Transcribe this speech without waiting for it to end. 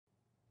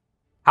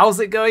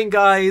How's it going,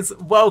 guys?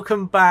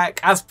 Welcome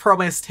back. As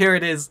promised, here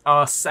it is,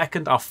 our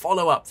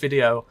follow-up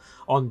video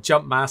on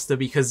Jumpmaster,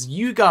 because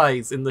you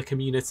guys in the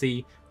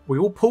community, we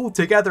all pulled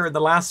together in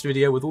the last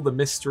video with all the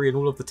mystery and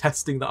all of the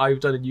testing that I've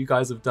done and you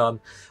guys have done.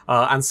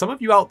 And some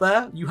of you out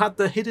there, you had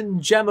the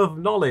hidden gem of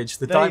knowledge,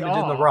 the diamond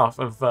in the rough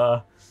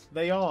of...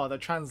 They are the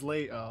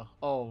translator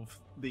of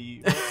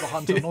the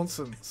Hunter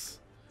nonsense.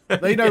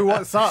 They know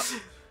what's up.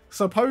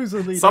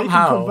 Supposedly,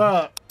 somehow they can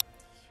convert...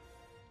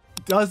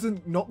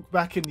 Doesn't knock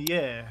back in the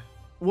air.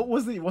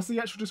 What's the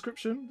actual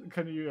description?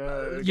 Can you?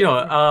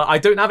 I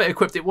don't have it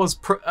equipped. It was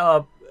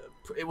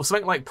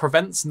something like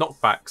prevents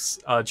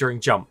knockbacks during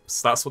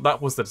jumps.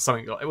 That was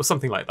something. It was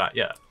something like that.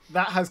 Yeah.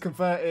 That has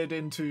converted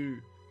into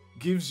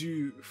gives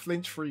you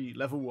flinch free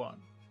level 1.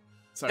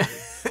 So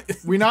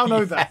we now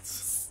know that.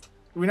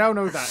 We now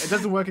know that it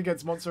doesn't work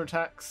against monster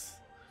attacks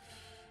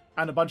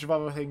and a bunch of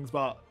other things,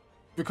 but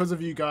because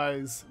of you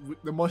guys,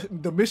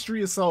 the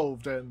mystery is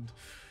solved and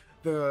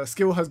the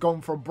skill has gone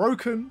from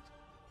broken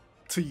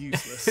to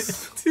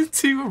useless.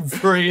 to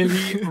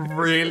really,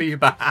 really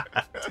bad.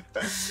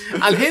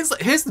 And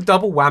here's the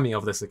double whammy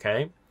of this,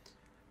 okay?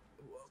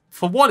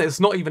 For one,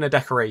 it's not even a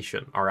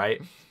decoration,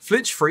 alright?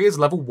 Flinch free is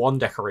level 1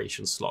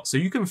 decoration slot, so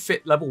you can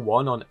fit level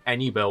 1 on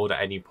any build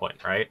at any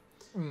point, right?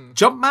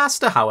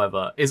 Jumpmaster,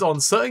 however, is on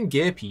certain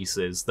gear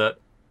pieces that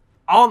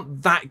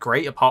aren't that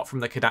great apart from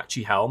the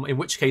Kodachi helm, in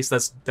which case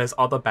there's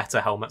other better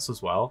helmets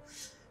as well.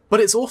 But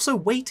it's also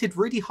weighted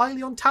really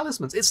highly on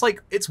talismans.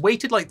 It's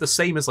weighted like the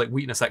same as like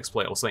Weakness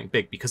Exploit or something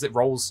big because it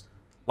rolls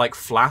like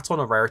flat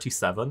on a rarity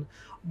 7.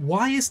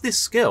 Why is this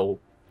skill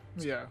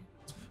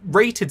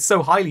rated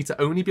so highly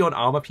to only be on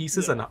armor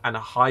pieces and a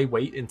high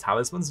weight in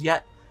talismans?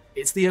 Yet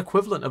it's the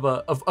equivalent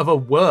of a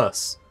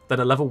worse than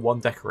a level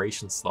 1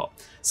 decoration slot.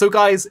 So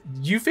guys,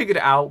 you figured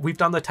it out. We've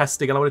done the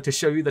testing and I wanted to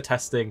show you the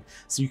testing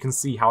so you can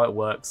see how it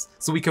works.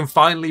 So we can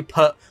finally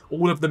put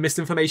all of the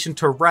misinformation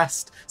to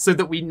rest so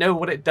that we know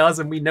what it does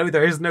and we know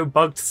there is no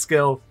bugged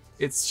skill.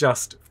 It's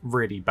just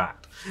really bad.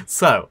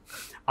 So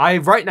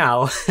right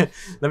now,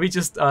 let me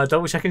just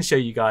double check and show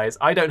you guys.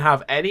 I don't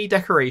have any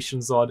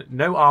decorations on,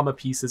 no armor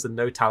pieces and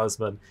no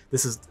talisman.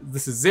 This is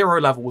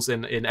 0 levels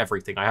in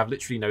everything. I have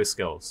literally no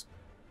skills.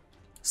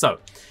 So,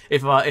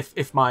 I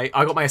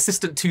got my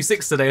assistant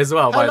 2-6 today as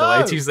well. Hello.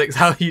 By the way, 2-6,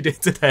 how are you doing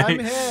today? I'm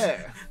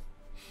here.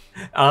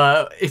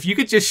 If you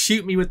could just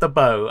shoot me with the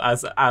bow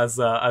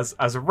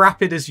as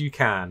rapid as you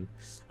can,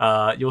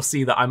 you'll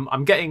see that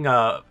I'm getting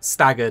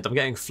staggered. I'm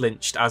getting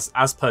flinched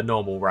as per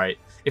normal, right?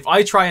 If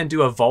I try and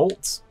do a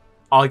vault,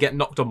 I'll get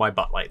knocked on my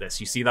butt like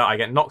this. You see that? I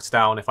get knocked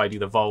down if I do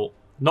the vault,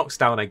 knocked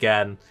down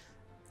again.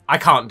 I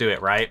can't do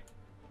it, right?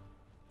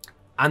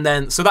 And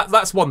then so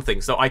that's one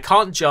thing. So I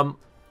can't jump.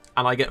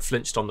 And I get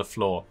flinched on the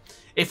floor.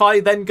 If I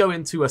then go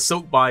into a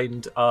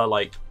Silkbind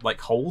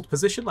like hold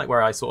position, like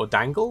where I sort of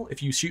dangle,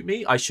 if you shoot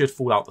me, I should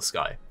fall out the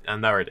sky.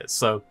 And there it is.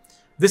 So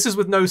this is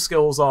with no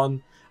skills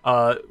on.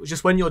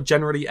 Just when you're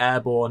generally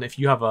airborne, if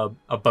you have a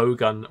bow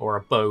gun or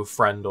a bow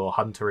friend or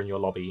hunter in your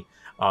lobby,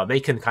 they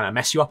can kind of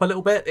mess you up a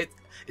little bit.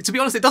 To be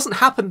honest, it doesn't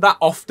happen that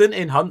often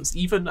in hunts,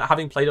 even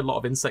having played a lot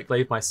of Insect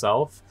Glaive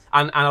myself,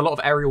 and a lot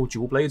of aerial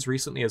dual blades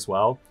recently as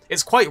well.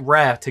 It's quite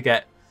rare to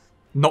get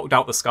knocked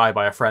out the sky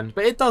by a friend,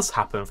 but it does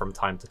happen from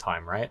time to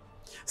time, right?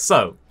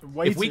 So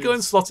if we go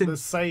and slot in the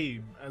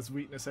same as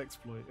Weakness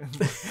Exploit,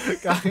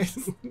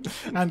 guys,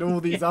 and all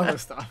these other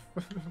stuff,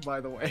 by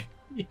the way.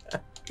 Yeah.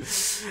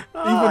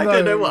 I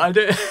don't know what I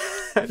do.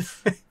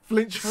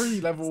 Flinch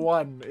free level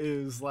 1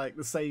 is like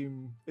the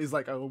same, is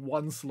like a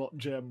 1 slot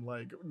gem,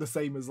 like the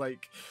same as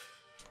like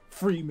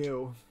free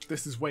meal.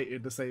 This is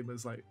weighted the same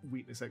as like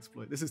Weakness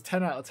Exploit. This is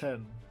 10 out of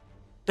 10.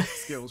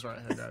 Skills right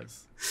here,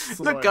 guys.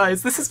 Look,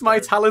 guys, this is my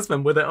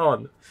talisman with it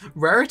on.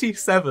 Rarity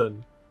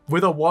 7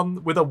 with a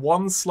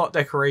one slot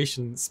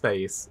decoration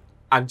space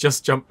and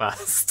just jump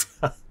burst.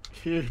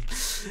 Huge.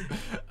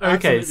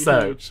 Okay,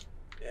 so huge.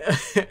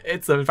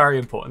 It's a very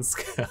important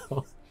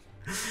skill.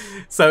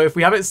 So if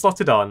we have it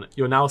slotted on,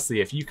 you'll now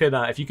see if you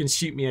can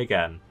shoot me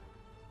again.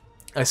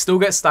 I still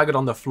get staggered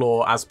on the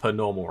floor as per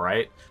normal,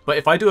 right? But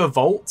if I do a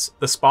vault,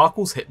 the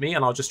sparkles hit me,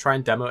 and I'll just try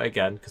and demo it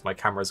again because my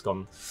camera's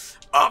gone.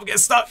 Oh, I'm getting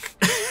stuck.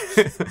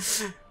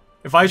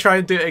 If I try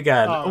and do it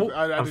again,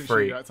 I'm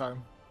free. That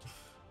time.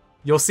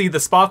 You'll see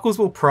the sparkles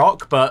will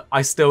proc, but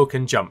I still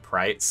can jump,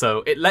 right?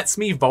 So it lets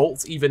me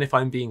vault even if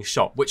I'm being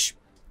shot, which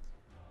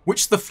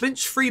the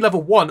flinch free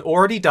level 1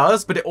 already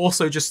does, but it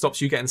also just stops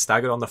you getting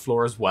staggered on the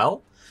floor as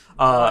well.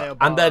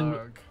 And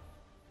then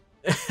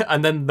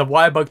the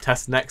wire bug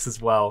test next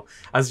as well.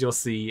 As you'll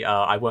see,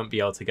 I won't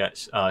be able to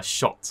get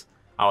shot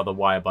out of the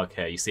wire bug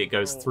here. You see it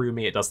goes through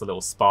me. It does the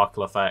little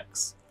sparkle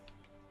effects.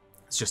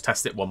 Let's just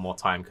test it one more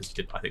time because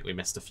I think we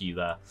missed a few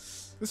there.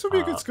 This would be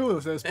a good skill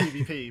if there's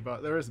PvP,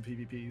 but there isn't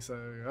PvP, so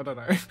I don't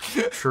know.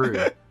 True.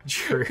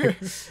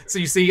 So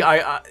you see,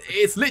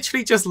 it's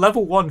literally just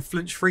level 1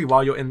 flinch free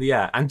while you're in the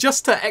air. And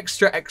just to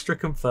extra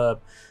confirm,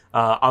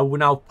 I will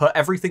now put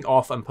everything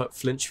off and put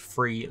flinch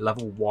free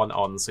level 1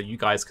 on so you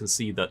guys can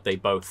see that they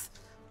both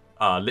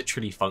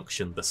literally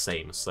function the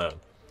same. So,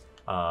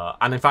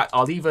 and in fact,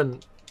 I'll even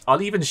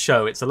I'll even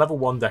show it's a level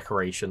 1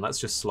 decoration. Let's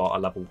just slot a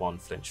level 1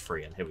 flinch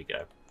free in. Here we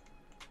go.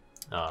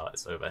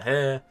 It's over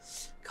here.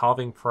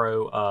 Carving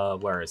Pro,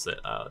 where is it?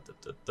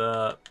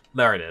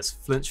 There it is.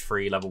 Flinch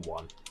free, level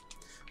 1.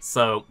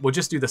 So we'll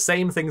just do the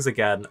same things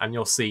again, and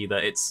you'll see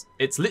that it's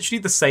literally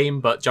the same,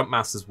 but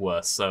Jumpmaster's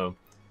worse. So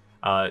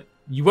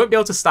you won't be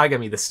able to stagger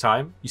me this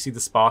time. You see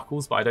the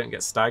sparkles, but I don't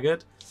get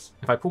staggered.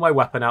 If I pull my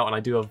weapon out and I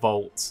do a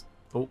vault...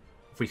 Oh,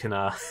 if we can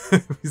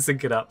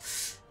sync it up.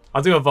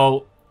 I'll do a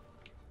vault.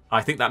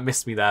 I think that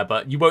missed me there,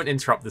 but you won't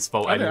interrupt this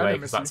vault anyway,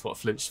 because that's what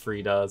Flinch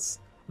 3 does.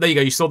 There you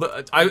go. You saw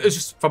the... it was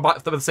just for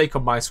the sake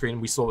of my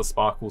screen, we saw the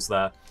sparkles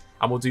there.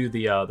 And we'll do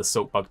the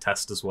Silk Bug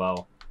test as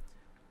well,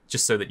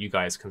 just so that you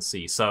guys can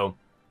see. So,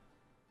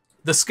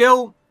 the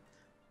skill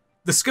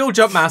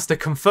Jumpmaster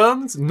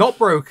confirmed, not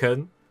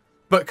broken,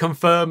 but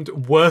confirmed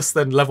worse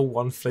than level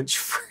 1 Flinch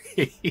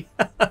 3.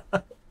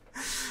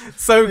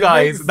 So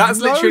guys, that's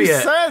literally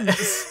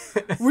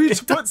it. We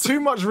put too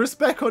much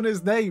respect on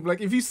his name.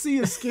 Like, if you see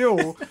a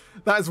skill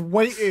that's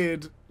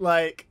weighted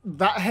like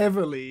that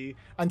heavily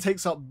and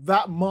takes up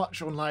that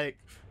much on like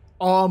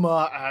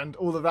armor and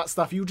all of that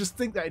stuff, you just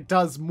think that it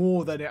does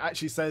more than it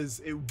actually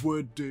says it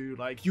would do.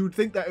 Like, you would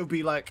think that it would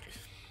be like,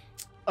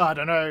 I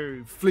don't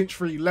know, flinch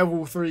free,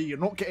 level 3, you're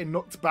not getting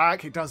knocked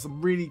back, it does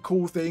some really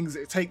cool things,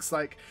 it takes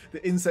like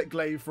the insect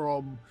glaive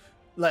from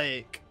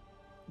like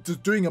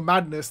just doing a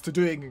madness to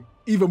doing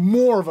even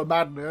more of a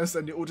madness,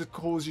 and it will just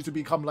cause you to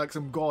become like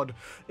some god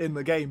in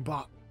the game.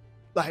 But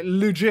like,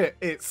 legit,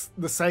 it's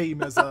the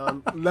same as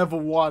a level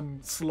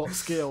 1 slot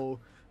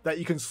skill that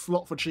you can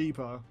slot for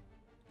cheaper.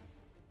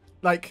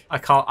 Like, I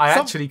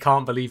actually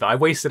can't believe it. I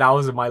wasted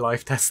hours of my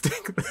life testing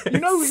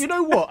this. You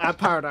know what, at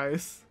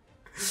Paradise?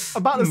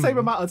 About the same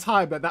amount of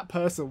time that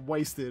person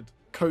wasted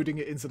coding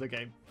it into the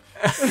game.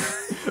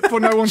 For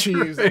no one to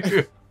use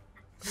it.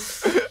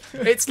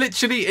 It's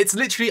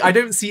literally, I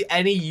don't see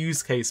any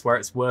use case where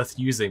it's worth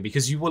using,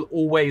 because you will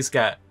always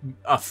get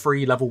a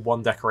free level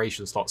 1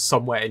 decoration slot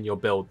somewhere in your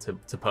build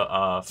to put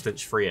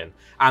Flinch 3 in.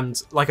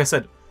 And like I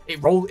said,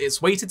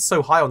 it's weighted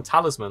so high on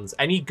talismans,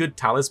 any good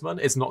talisman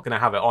is not going to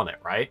have it on it,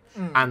 right?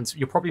 And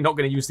you're probably not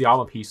going to use the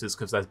armor pieces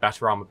because there's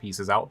better armor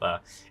pieces out there.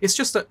 It's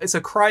just it's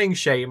a crying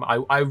shame.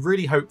 I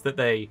really hope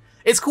that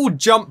it's called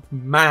Jump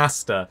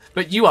Master,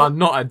 but you are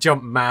not a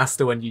Jump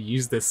Master when you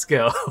use this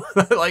skill.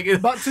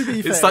 Like, but to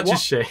be fair, it's such a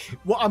shame.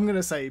 What I'm going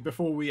to say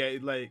before we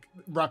like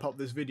wrap up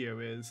this video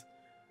is,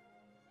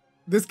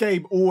 this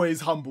game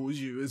always humbles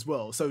you as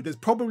well. So there's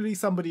probably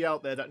somebody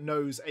out there that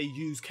knows a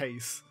use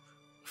case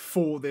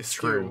for this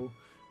skill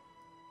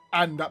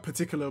and that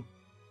particular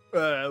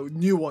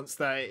nuance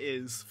that it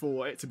is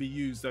for it to be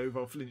used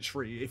over Flinch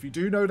 3. If you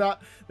do know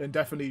that, then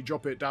definitely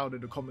drop it down in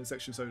the comment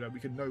section so that we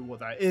can know what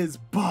that is.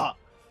 But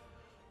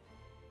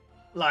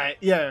like,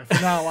 yeah,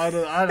 for now, I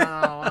don't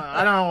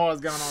know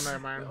what's going on there,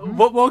 man.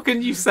 What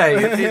can you say?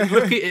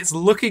 It's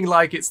looking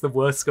like it's the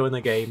worst skill in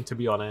the game, to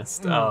be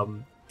honest.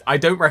 I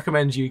don't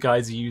recommend you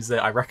guys use it.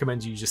 I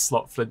recommend you just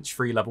slot Flinch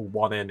 3 level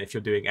 1 in if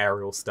you're doing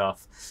aerial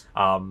stuff.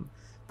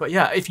 But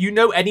yeah, if you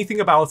know anything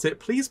about it,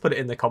 please put it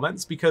in the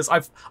comments, because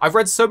I've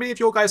read so many of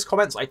your guys'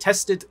 comments. I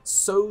tested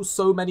so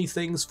many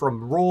things,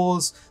 from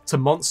roars to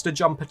monster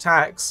jump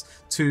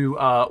attacks to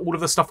all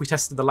of the stuff we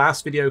tested in the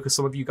last video, because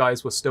some of you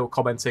guys were still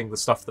commenting the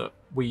stuff that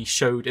we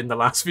showed in the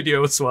last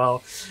video as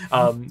well.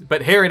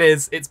 But here it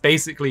is. It's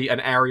basically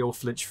an aerial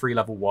Flinch 3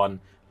 level 1,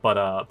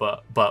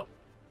 but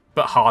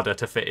harder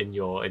to fit in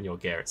your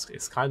gear.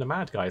 It's kind of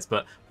mad, guys,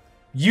 but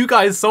you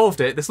guys solved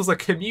it. This was a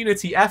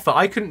community effort.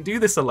 I couldn't do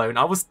this alone.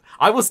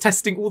 I was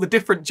testing all the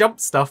different jump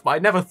stuff, but I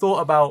never thought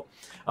about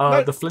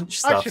the flinch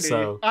stuff. Actually,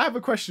 so I have a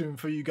question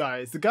for you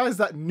guys. The guys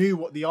that knew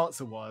what the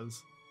answer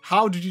was,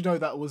 how did you know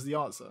that was the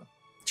answer?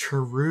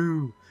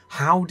 True.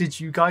 How did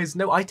you guys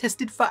know? I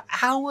tested for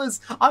hours.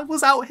 I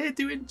was out here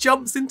doing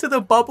jumps into the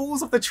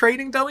bubbles of the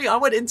training dummy. I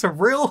went into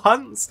real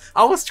hunts.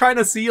 I was trying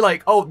to see,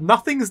 like, oh,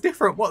 nothing's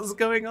different. What's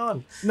going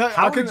on? No,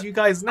 how did you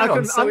guys know? I can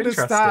I'm so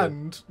understand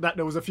interested. that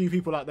there was a few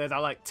people out there that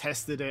like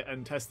tested it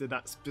and tested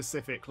that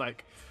specific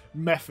like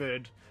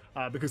method,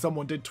 because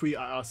someone did tweet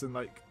at us and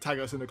like tag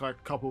us in a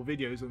couple of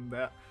videos and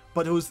that.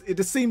 But it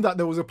just seemed that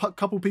there was a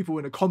couple people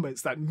in the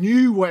comments that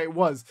knew what it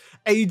was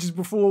ages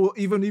before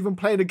even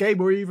playing a game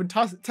or even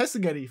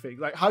testing anything.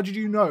 Like, how did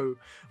you know?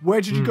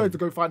 Where did you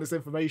go find this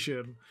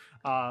information?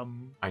 I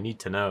need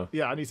to know.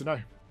 Yeah, I need to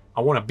know.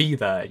 I want to be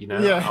there. You know.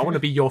 Yeah. I want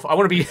to be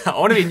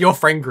in your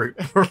friend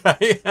group.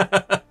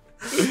 Right.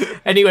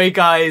 Anyway,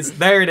 guys,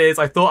 there it is.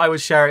 I thought I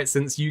would share it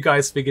since you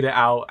guys figured it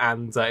out,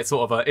 and it's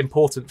sort of an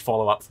important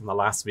follow-up from the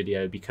last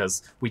video,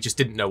 because we just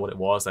didn't know what it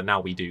was, and now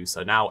we do.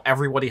 So now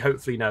everybody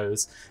hopefully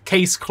knows.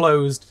 Case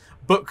closed.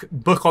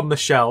 book on the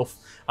shelf.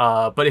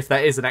 But if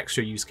there is an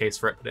extra use case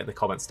for it, put it in the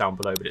comments down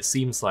below. But it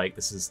seems like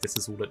this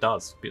is all it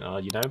does,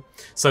 you know.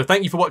 So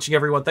thank you for watching,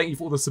 everyone. Thank you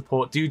for all the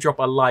support. Do drop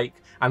a like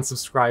and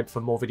subscribe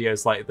for more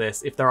videos like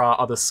this. If there are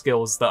other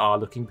skills that are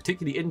looking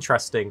particularly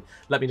interesting,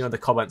 let me know in the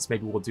comments.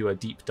 Maybe we'll do a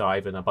deep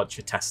dive and a bunch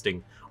of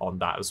testing on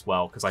that as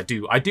well, because I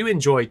do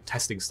enjoy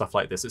testing stuff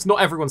like this. It's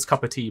not everyone's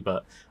cup of tea,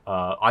 but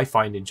I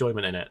find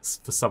enjoyment in it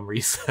for some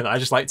reason. I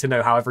just like to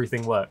know how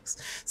everything works.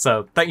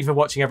 So thank you for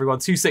watching, everyone.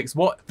 26,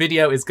 what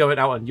video is going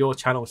out on your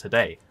channel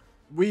today?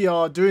 We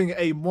are doing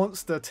a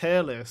monster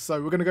tier list,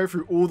 so we're going to go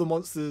through all the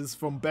monsters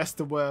from best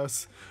to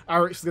worst.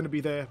 Arix is going to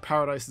be there,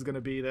 Paradise is going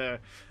to be there,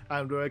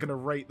 and we're going to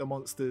rate the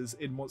monsters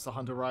in Monster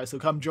Hunter Rise. So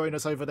come join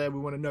us over there. We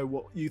want to know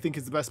what you think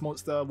is the best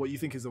monster, what you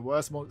think is the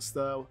worst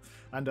monster,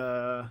 and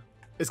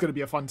it's going to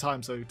be a fun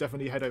time, so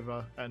definitely head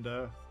over and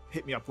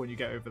hit me up when you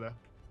get over there.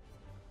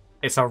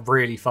 It's a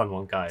really fun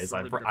one, guys.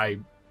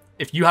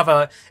 If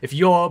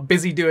you're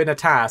busy doing a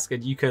task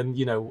and you can,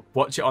 you know,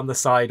 watch it on the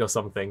side or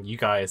something, you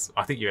guys,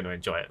 I think you're going to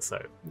enjoy it.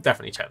 So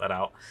definitely check that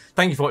out.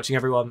 Thank you for watching,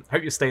 everyone.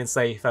 Hope you're staying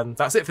safe. And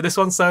that's it for this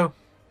one. So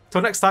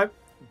till next time.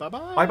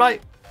 Bye-bye. Bye-bye.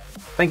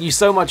 Thank you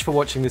so much for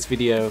watching this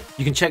video.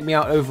 You can check me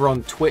out over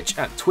on Twitch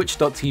at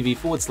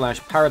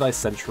twitch.tv/Paradise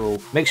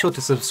Central. Make sure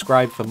to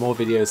subscribe for more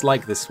videos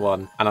like this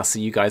one, and I'll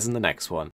see you guys in the next one.